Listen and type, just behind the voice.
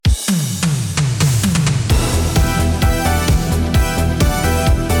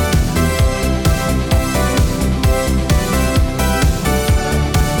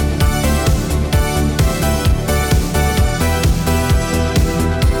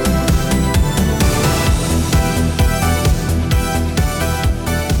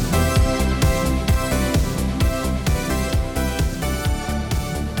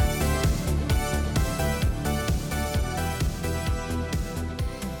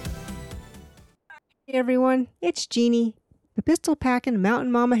Hey everyone, it's Jeannie, the pistol packing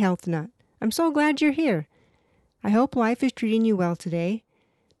Mountain Mama Health Nut. I'm so glad you're here. I hope life is treating you well today.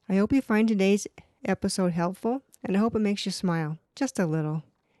 I hope you find today's episode helpful, and I hope it makes you smile, just a little.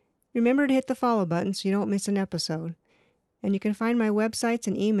 Remember to hit the follow button so you don't miss an episode. And you can find my websites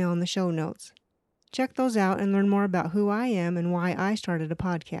and email in the show notes. Check those out and learn more about who I am and why I started a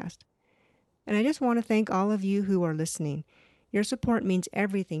podcast. And I just want to thank all of you who are listening. Your support means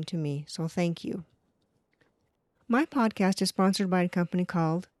everything to me, so thank you. My podcast is sponsored by a company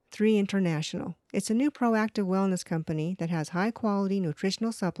called 3 International. It's a new proactive wellness company that has high-quality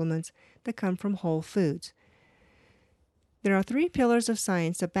nutritional supplements that come from whole foods. There are 3 pillars of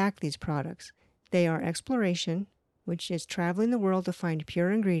science that back these products. They are exploration, which is traveling the world to find pure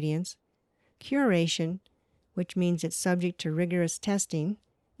ingredients, curation, which means it's subject to rigorous testing,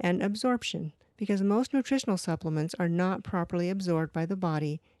 and absorption, because most nutritional supplements are not properly absorbed by the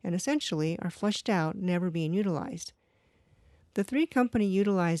body and essentially are flushed out, never being utilized. The 3 company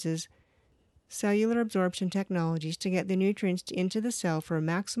utilizes cellular absorption technologies to get the nutrients into the cell for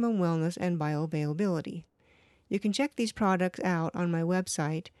maximum wellness and bioavailability. You can check these products out on my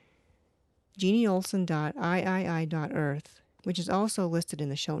website, jeannieolson.iii.earth, which is also listed in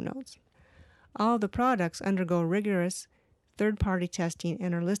the show notes. All of the products undergo rigorous third-party testing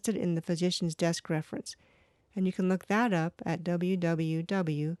and are listed in the physician's desk reference, and you can look that up at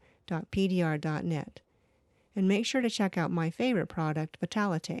www.pdr.net. And make sure to check out my favorite product,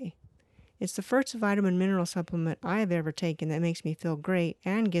 Vitalite. It's the first vitamin mineral supplement I have ever taken that makes me feel great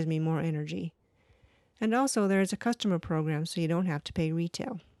and gives me more energy. And also there is a customer program so you don't have to pay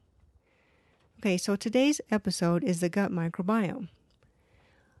retail. Okay, so today's episode is the gut microbiome.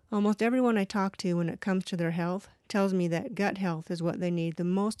 Almost everyone I talk to when it comes to their health tells me that gut health is what they need the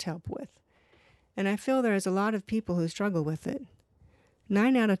most help with. And I feel there is a lot of people who struggle with it.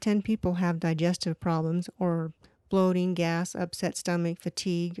 9 out of 10 people have digestive problems or bloating, gas, upset stomach,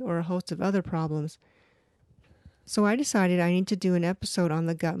 fatigue, or a host of other problems. So I decided I need to do an episode on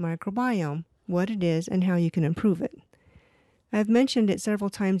the gut microbiome, what it is, and how you can improve it. I've mentioned it several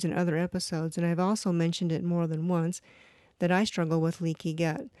times in other episodes, and I've also mentioned it more than once, that I struggle with leaky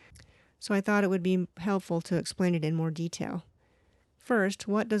gut. So I thought it would be helpful to explain it in more detail. First,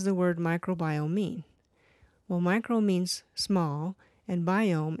 what does the word microbiome mean? Well, micro means small, and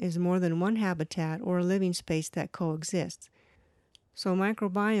biome is more than one habitat or a living space that coexists. So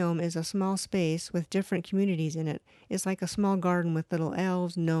microbiome is a small space with different communities in it. It's like a small garden with little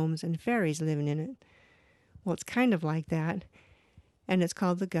elves, gnomes, and fairies living in it. Well, it's kind of like that, and it's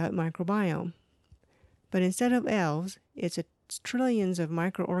called the gut microbiome. But instead of elves, it's trillions of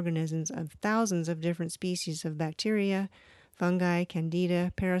microorganisms of thousands of different species of bacteria, fungi,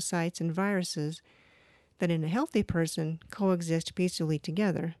 candida, parasites, and viruses that in a healthy person coexist peacefully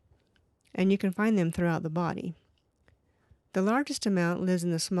together, and you can find them throughout the body. The largest amount lives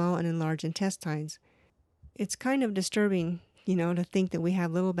in the small and enlarged intestines. It's kind of disturbing, to think that we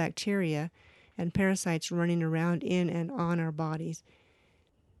have little bacteria and parasites running around in and on our bodies.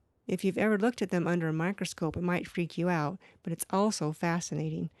 If you've ever looked at them under a microscope, it might freak you out, but it's also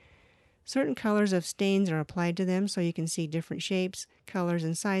fascinating. Certain colors of stains are applied to them so you can see different shapes, colors,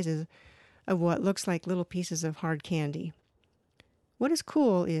 and sizes of what looks like little pieces of hard candy. What is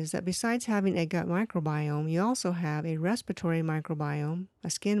cool is that besides having a gut microbiome, you also have a respiratory microbiome, a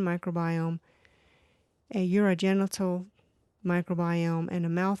skin microbiome, a urogenital microbiome, and a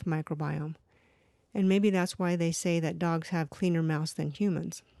mouth microbiome. And maybe that's why they say that dogs have cleaner mouths than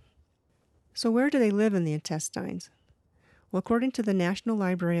humans. So where do they live in the intestines? Well, according to the National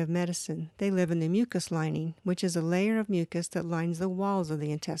Library of Medicine, they live in the mucus lining, which is a layer of mucus that lines the walls of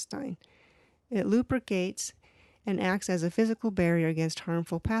the intestine. It lubricates and acts as a physical barrier against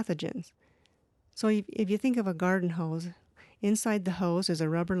harmful pathogens. So if you think of a garden hose, inside the hose is a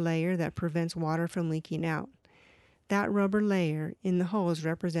rubber layer that prevents water from leaking out. That rubber layer in the hose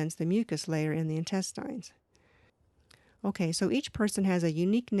represents the mucus layer in the intestines. Okay, so each person has a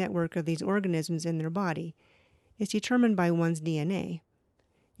unique network of these organisms in their body. It's determined by one's DNA.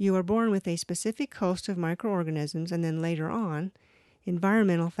 You are born with a specific host of microorganisms, and then later on,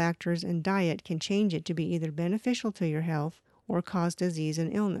 environmental factors and diet can change it to be either beneficial to your health or cause disease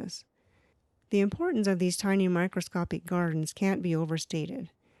and illness. The importance of these tiny microscopic gardens can't be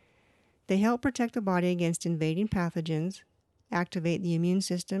overstated. They help protect the body against invading pathogens, activate the immune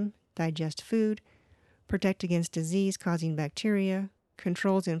system, digest food, protect against disease-causing bacteria,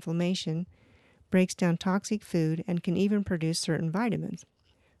 controls inflammation, breaks down toxic food, and can even produce certain vitamins.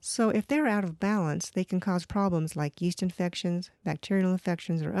 So if they're out of balance, they can cause problems like yeast infections, bacterial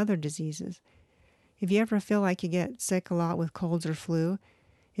infections, or other diseases. If you ever feel like you get sick a lot with colds or flu,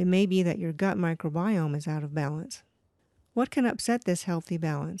 It may be that your gut microbiome is out of balance. What can upset this healthy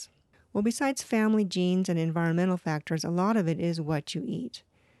balance? Well, besides family, genes, and environmental factors, a lot of it is what you eat.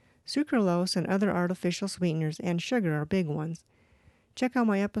 Sucralose and other artificial sweeteners and sugar are big ones. Check out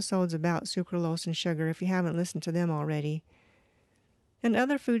my episodes about sucralose and sugar if you haven't listened to them already. And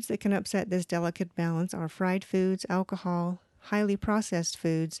other foods that can upset this delicate balance are fried foods, alcohol, highly processed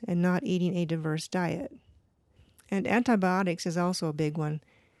foods, and not eating a diverse diet. And antibiotics is also a big one.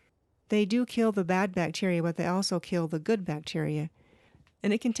 They do kill the bad bacteria, but they also kill the good bacteria.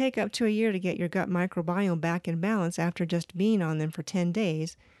 And it can take up to a year to get your gut microbiome back in balance after just being on them for 10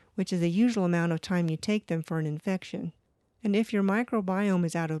 days, which is the usual amount of time you take them for an infection. And if your microbiome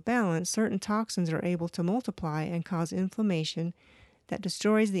is out of balance, certain toxins are able to multiply and cause inflammation that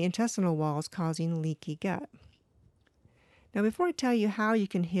destroys the intestinal walls, causing leaky gut. Now, before I tell you how you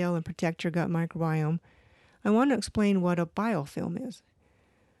can heal and protect your gut microbiome, I want to explain what a biofilm is.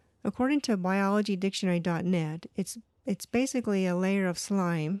 According to biologydictionary.net, it's basically a layer of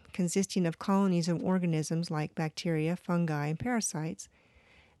slime consisting of colonies of organisms like bacteria, fungi, and parasites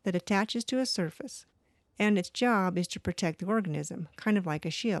that attaches to a surface, and its job is to protect the organism, kind of like a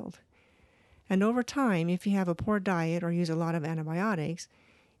shield. And over time, if you have a poor diet or use a lot of antibiotics,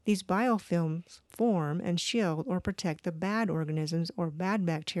 these biofilms form and shield or protect the bad organisms or bad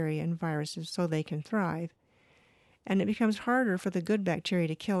bacteria and viruses so they can thrive. And it becomes harder for the good bacteria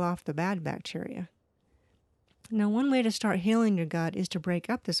to kill off the bad bacteria. Now, one way to start healing your gut is to break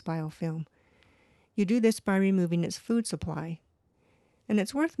up this biofilm. You do this by removing its food supply. And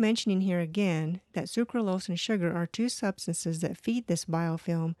it's worth mentioning here again that sucralose and sugar are two substances that feed this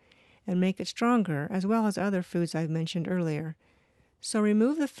biofilm and make it stronger, as well as other foods I've mentioned earlier. So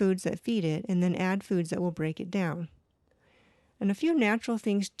remove the foods that feed it and then add foods that will break it down. And a few natural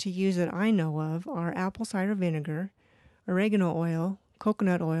things to use that I know of are apple cider vinegar, oregano oil,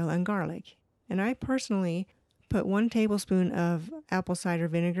 coconut oil, and garlic. And I personally put 1 tablespoon of apple cider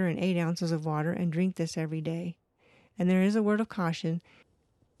vinegar in 8 ounces of water and drink this every day. And there is a word of caution.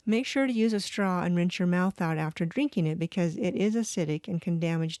 Make sure to use a straw and rinse your mouth out after drinking it because it is acidic and can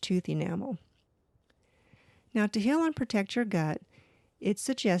damage tooth enamel. Now, to heal and protect your gut, it's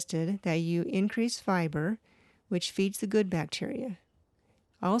suggested that you increase fiber, which feeds the good bacteria.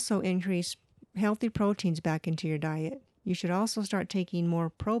 Also increase healthy proteins back into your diet. You should also start taking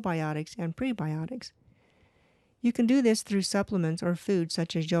more probiotics and prebiotics. You can do this through supplements or foods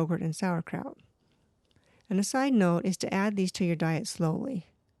such as yogurt and sauerkraut. And a side note is to add these to your diet slowly.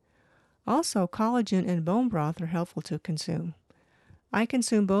 Also, collagen and bone broth are helpful to consume. I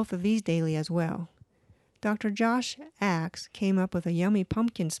consume both of these daily as well. Dr. Josh Axe came up with a yummy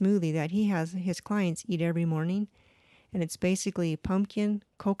pumpkin smoothie that he has his clients eat every morning, and it's basically pumpkin,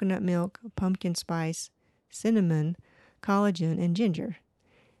 coconut milk, pumpkin spice, cinnamon, collagen, and ginger.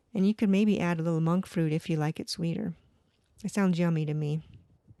 And you could maybe add a little monk fruit if you like it sweeter. It sounds yummy to me.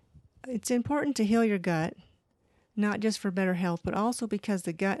 It's important to heal your gut, not just for better health, but also because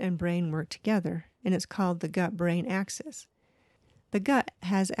the gut and brain work together, and it's called the gut-brain axis. The gut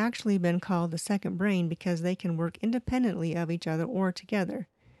has actually been called the second brain because they can work independently of each other or together.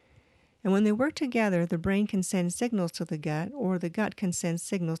 And when they work together, the brain can send signals to the gut, or the gut can send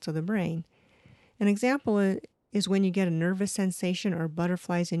signals to the brain. An example is when you get a nervous sensation or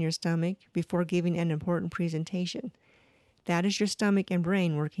butterflies in your stomach before giving an important presentation. That is your stomach and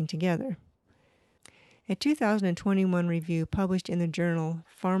brain working together. A 2021 review published in the journal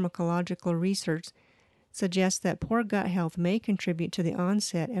Pharmacological Research suggests that poor gut health may contribute to the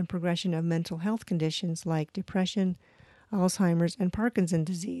onset and progression of mental health conditions like depression, Alzheimer's, and Parkinson's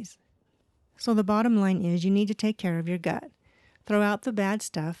disease. So the bottom line is you need to take care of your gut. Throw out the bad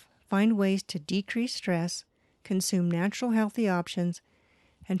stuff, find ways to decrease stress, consume natural healthy options,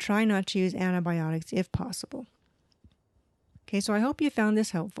 and try not to use antibiotics if possible. Okay, so I hope you found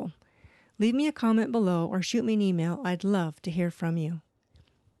this helpful. Leave me a comment below or shoot me an email. I'd love to hear from you.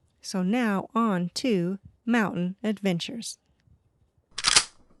 So now on to mountain adventures.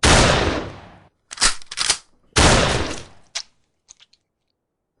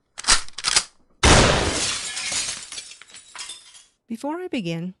 Before I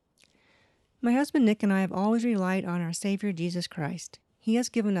begin, my husband Nick and I have always relied on our Savior Jesus Christ. He has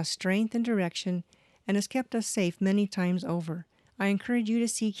given us strength and direction and has kept us safe many times over. I encourage you to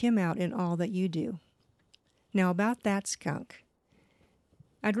seek Him out in all that you do. Now about that skunk.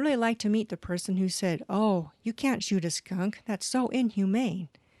 I'd really like to meet the person who said, "Oh, you can't shoot a skunk. That's so inhumane."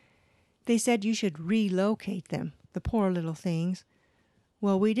 They said you should relocate them, the poor little things.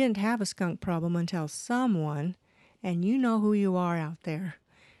 Well, we didn't have a skunk problem until someone, and you know who you are out there,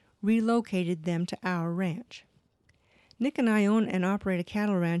 relocated them to our ranch. Nick and I own and operate a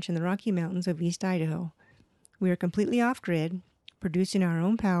cattle ranch in the Rocky Mountains of East Idaho. We are completely off-grid, producing our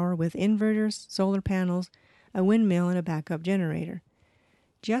own power with inverters, solar panels, a windmill, and a backup generator.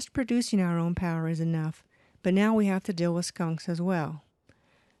 Just producing our own power is enough, but now we have to deal with skunks as well.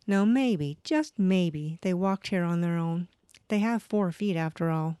 Now maybe, just maybe, they walked here on their own. They have 4 feet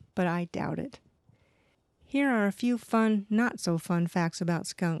after all, but I doubt it. Here are a few fun, not so fun facts about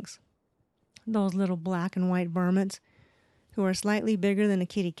skunks. Those little black and white varmints, who are slightly bigger than a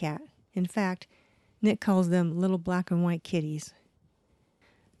kitty cat. In fact, Nick calls them little black and white kitties.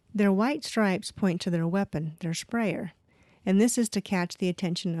 Their white stripes point to their weapon, their sprayer, and this is to catch the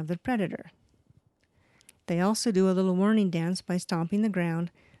attention of the predator. They also do a little warning dance by stomping the ground,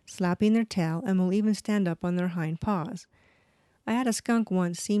 slapping their tail, and will even stand up on their hind paws. I had a skunk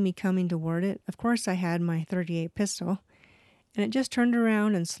once see me coming toward it. Of course I had my .38 pistol, and it just turned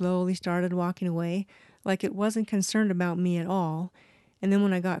around and slowly started walking away like it wasn't concerned about me at all. And then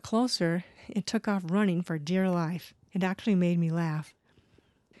when I got closer, it took off running for dear life. It actually made me laugh.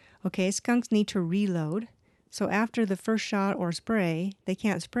 Okay, skunks need to reload, so after the first shot or spray, they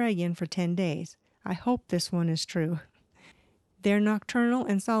can't spray again for 10 days. I hope this one is true. They're nocturnal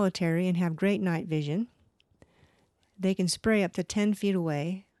and solitary and have great night vision. They can spray up to 10 feet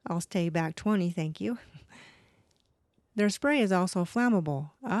away. I'll stay back 20, thank you. Their spray is also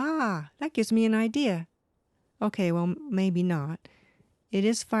flammable. Ah, that gives me an idea. Okay, well, maybe not. It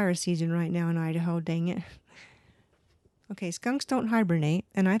is fire season right now in Idaho, dang it. Okay, skunks don't hibernate,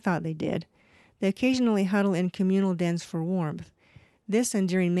 and I thought they did. They occasionally huddle in communal dens for warmth. This and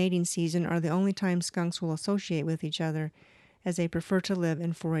during mating season are the only times skunks will associate with each other, as they prefer to live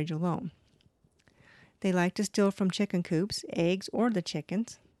and forage alone. They like to steal from chicken coops, eggs, or the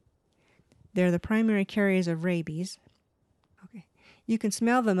chickens. They're the primary carriers of rabies. Okay. You can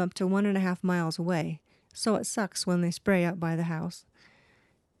smell them up to 1.5 miles away, so it sucks when they spray up by the house.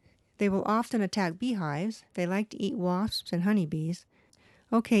 They will often attack beehives. They like to eat wasps and honeybees.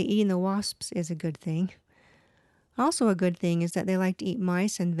 Okay, eating the wasps is a good thing. Also a good thing is that they like to eat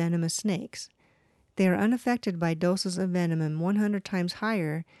mice and venomous snakes. They are unaffected by doses of venom 100 times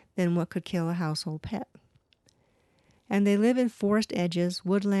higher than what could kill a household pet. And they live in forest edges,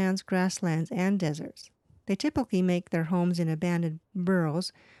 woodlands, grasslands, and deserts. They typically make their homes in abandoned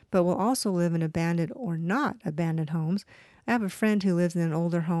burrows, but will also live in abandoned or not abandoned homes. I have a friend who lives in an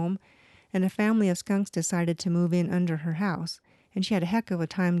older home, and a family of skunks decided to move in under her house, and she had a heck of a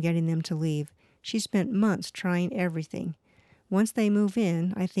time getting them to leave. She spent months trying everything. Once they move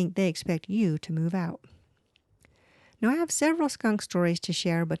in, I think they expect you to move out. Now, I have several skunk stories to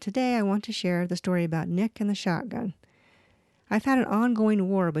share, but today I want to share the story about Nick and the shotgun. I've had an ongoing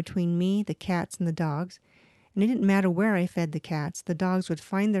war between me, the cats, and the dogs, and it didn't matter where I fed the cats, the dogs would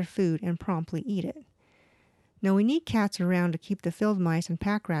find their food and promptly eat it. Now, we need cats around to keep the field mice and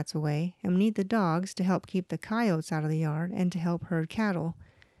pack rats away, and we need the dogs to help keep the coyotes out of the yard and to help herd cattle.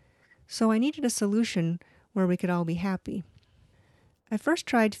 So I needed a solution where we could all be happy. I first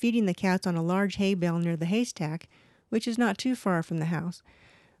tried feeding the cats on a large hay bale near the haystack, which is not too far from the house,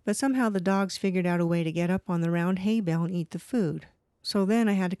 but somehow the dogs figured out a way to get up on the round hay bale and eat the food. So then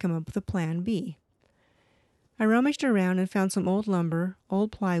I had to come up with a plan B. I rummaged around and found some old lumber,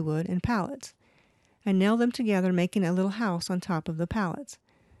 old plywood, and pallets. I nailed them together, making a little house on top of the pallets.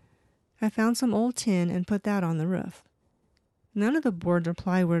 I found some old tin and put that on the roof. None of the boards or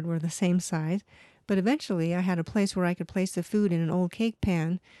plywood were the same size, but eventually I had a place where I could place the food in an old cake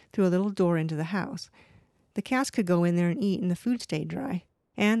pan through a little door into the house. The cats could go in there and eat, and the food stayed dry,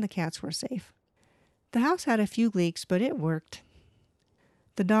 and the cats were safe. The house had a few leaks, but it worked.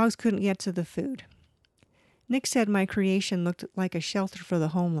 The dogs couldn't get to the food. Nick said my creation looked like a shelter for the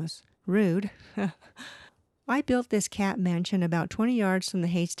homeless. Rude. I built this cat mansion about 20 yards from the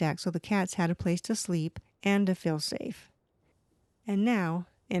haystack so the cats had a place to sleep and to feel safe. And now,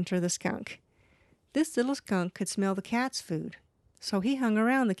 enter the skunk. This little skunk could smell the cat's food, so he hung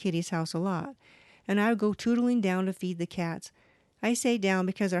around the kitty's house a lot, and I would go tootling down to feed the cats. I say down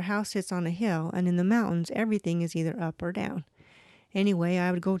because our house sits on a hill, and in the mountains everything is either up or down. Anyway,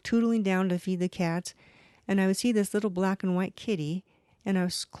 I would go tootling down to feed the cats, and I would see this little black and white kitty, and I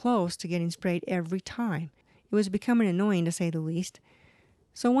was close to getting sprayed every time. It was becoming annoying, to say the least.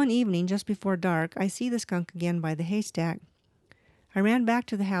 So one evening, just before dark, I see the skunk again by the haystack. I ran back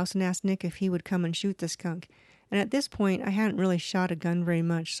to the house and asked Nick if he would come and shoot the skunk, and at this point I hadn't really shot a gun very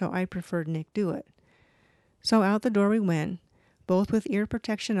much, so I preferred Nick do it. So out the door we went, both with ear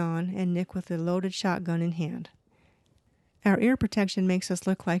protection on and Nick with a loaded shotgun in hand. Our ear protection makes us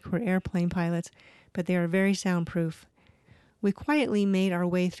look like we're airplane pilots, but they are very soundproof. We quietly made our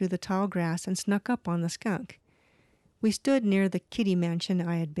way through the tall grass and snuck up on the skunk. We stood near the kitty mansion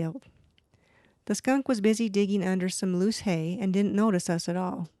I had built. The skunk was busy digging under some loose hay and didn't notice us at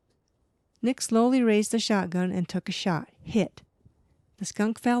all. Nick slowly raised the shotgun and took a shot. Hit. The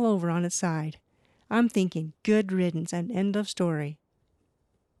skunk fell over on its side. I'm thinking, good riddance and end of story.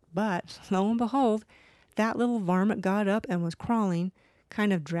 But, lo and behold, that little varmint got up and was crawling,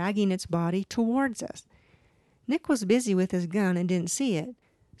 kind of dragging its body towards us. Nick was busy with his gun and didn't see it,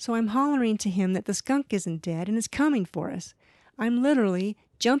 so I'm hollering to him that the skunk isn't dead and is coming for us. I'm literally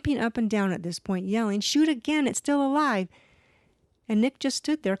jumping up and down at this point, yelling, "Shoot again, it's still alive!" And Nick just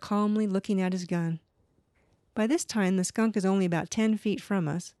stood there calmly looking at his gun. By this time, the skunk is only about 10 feet from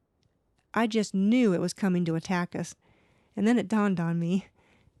us. I just knew it was coming to attack us, and then it dawned on me.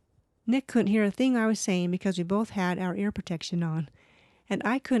 Nick couldn't hear a thing I was saying because we both had our ear protection on. And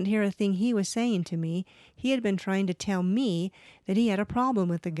I couldn't hear a thing he was saying to me. He had been trying to tell me that he had a problem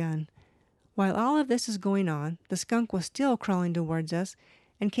with the gun. While all of this is going on, the skunk was still crawling towards us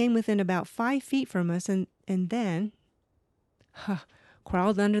and came within about 5 feet from us and then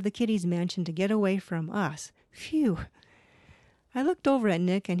crawled under the kitty's mansion to get away from us. Phew! I looked over at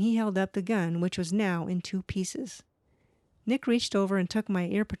Nick and he held up the gun, which was now in 2 pieces. Nick reached over and took my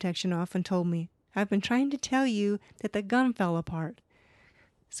ear protection off and told me, "I've been trying to tell you that the gun fell apart."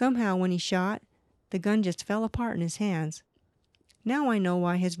 Somehow when he shot, the gun just fell apart in his hands. Now I know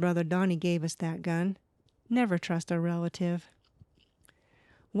why his brother Donnie gave us that gun. Never trust a relative.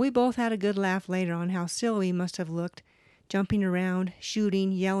 We both had a good laugh later on how silly we must have looked, jumping around,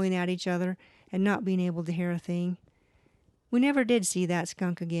 shooting, yelling at each other, and not being able to hear a thing. We never did see that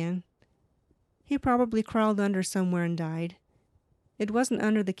skunk again. He probably crawled under somewhere and died. It wasn't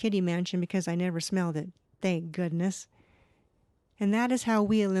under the kitty mansion because I never smelled it. Thank goodness. And that is how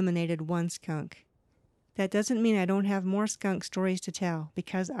we eliminated one skunk. That doesn't mean I don't have more skunk stories to tell,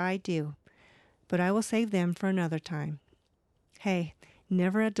 because I do. But I will save them for another time. Hey,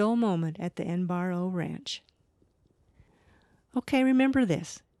 never a dull moment at the N-Bar-O Ranch. Okay, remember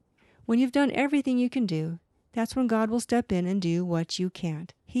this. When you've done everything you can do, that's when God will step in and do what you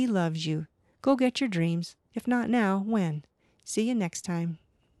can't. He loves you. Go get your dreams. If not now, when? See you next time.